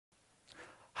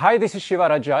Hi, this is Shiva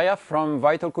Rajaya from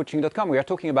vitalcoaching.com. We are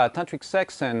talking about tantric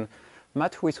sex, and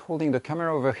Matt, who is holding the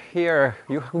camera over here,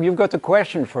 you've got a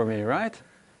question for me, right?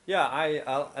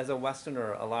 Yeah, as a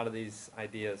Westerner, a lot of these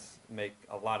ideas make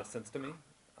a lot of sense to me.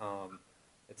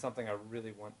 It's something I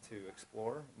really want to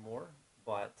explore more,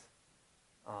 but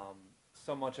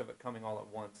so much of it coming all at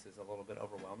once is a little bit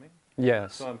overwhelming.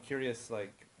 Yes. So I'm curious,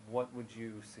 like, what would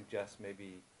you suggest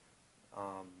maybe,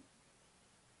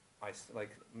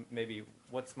 maybe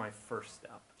what's my first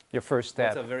step? Your first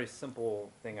step. What's a very simple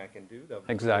thing I can do to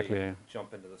Exactly. really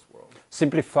jump into this world?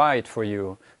 Simplify it for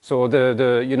you. So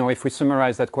if we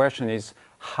summarize that question is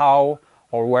how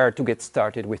or where to get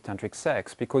started with tantric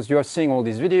sex, because you're seeing all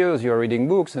these videos, you're reading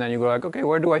books, and then you go like, okay,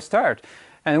 where do I start?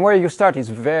 And where you start is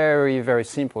very, very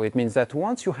simple. It means that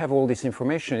once you have all this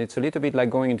information, it's a little bit like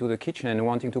going into the kitchen and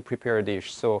wanting to prepare a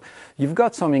dish. So you've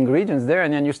got some ingredients there,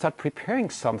 and then you start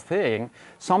preparing something,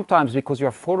 sometimes because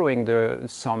you're following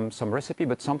some recipe,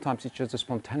 but sometimes it's just a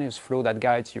spontaneous flow that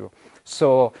guides you.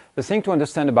 So the thing to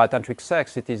understand about tantric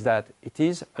sex, it is that it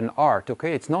is an art,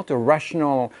 okay? It's not a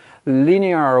rational,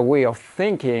 linear way of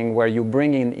thinking where you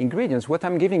bring in ingredients. What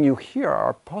I'm giving you here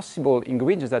are possible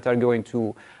ingredients that are going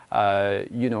to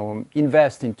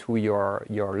invest into your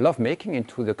lovemaking,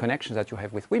 into the connections that you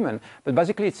have with women. But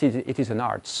basically, it is an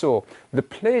art. So the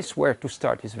place where to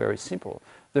start is very simple.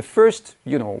 The first,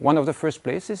 one of the first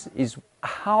places is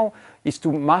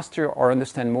to master or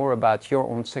understand more about your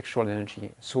own sexual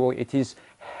energy. So it is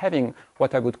having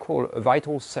what I would call a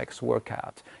vital sex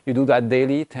workout. You do that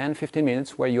daily, 10, 15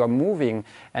 minutes, where you are moving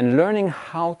and learning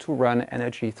how to run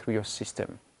energy through your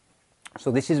system. So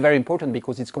this is very important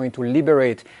because it's going to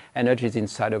liberate energies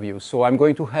inside of you. So I'm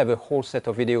going to have a whole set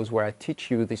of videos where I teach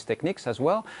you these techniques as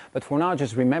well. But for now,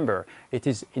 just remember, it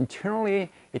is internally,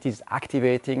 it is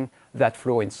activating that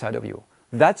flow inside of you.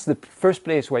 That's the first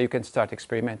place where you can start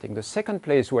experimenting. The second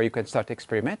place where you can start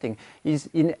experimenting is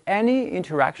in any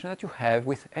interaction that you have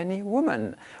with any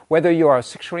woman. Whether you are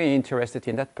sexually interested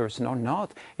in that person or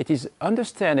not, it is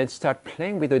understand and start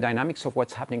playing with the dynamics of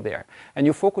what's happening there. And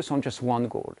you focus on just one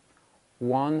goal.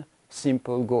 One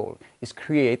simple goal is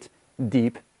create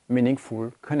deep,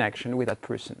 meaningful connection with that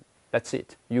person. That's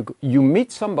it. You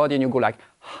meet somebody and you go like,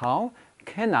 how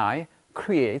can I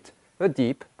create a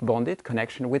deep, bonded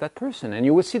connection with that person? And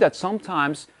you will see that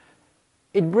sometimes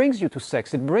it brings you to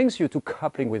sex, it brings you to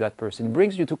coupling with that person, it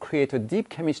brings you to create a deep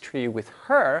chemistry with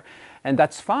her, and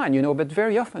that's fine, but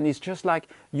very often it's just like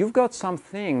you've got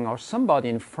something or somebody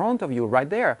in front of you right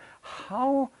there.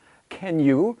 How can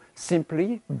you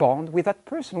simply bond with that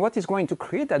person? What is going to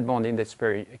create that bond in this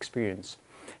experience?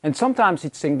 And sometimes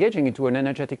it's engaging into an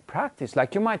energetic practice,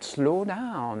 like you might slow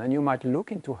down and you might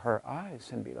look into her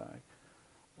eyes and be like,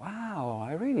 wow,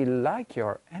 I really like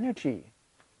your energy.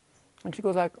 And she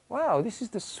goes like, wow, this is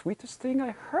the sweetest thing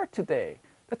I heard today.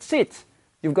 That's it.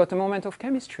 You've got a moment of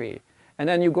chemistry. And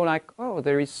then you go like, oh,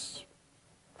 is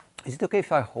it okay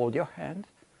if I hold your hand?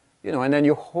 And then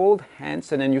you hold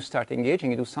hands and then you start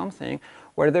engaging into something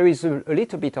where there is a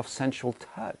little bit of sensual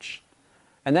touch.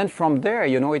 And then from there,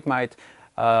 it might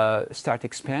start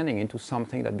expanding into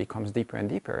something that becomes deeper and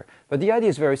deeper. But the idea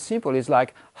is very simple. It's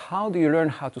like, how do you learn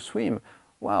how to swim?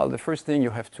 Well, the first thing, you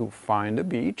have to find a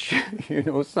beach,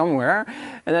 somewhere.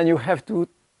 And then you have to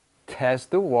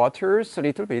test the waters a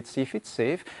little bit, see if it's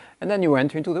safe. And then you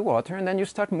enter into the water and then you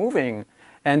start moving.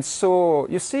 And so,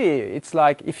 you see, it's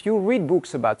like if you read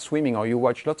books about swimming or you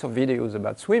watch lots of videos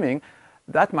about swimming,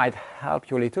 that might help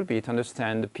you a little bit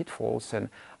understand the pitfalls and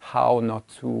how not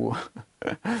to,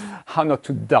 how not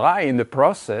to die in the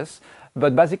process.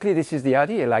 But basically, this is the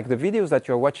idea. Like the videos that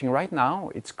you're watching right now,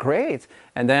 it's great.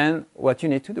 And then what you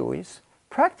need to do is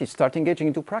practice, start engaging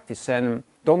into practice. And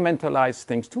don't mentalize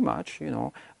things too much,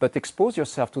 but expose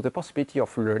yourself to the possibility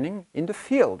of learning in the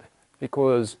field.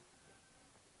 Because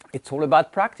it's all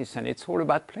about practice, and it's all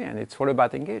about play, and it's all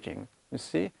about engaging. You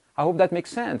see? I hope that makes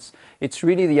sense. It's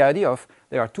really the idea of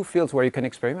there are two fields where you can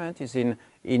experiment, is in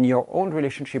your own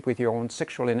relationship with your own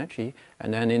sexual energy,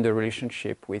 and then in the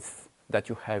relationship that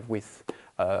you have with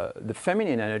the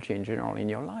feminine energy in general in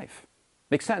your life.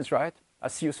 Makes sense, right? I'll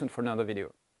see you soon for another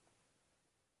video.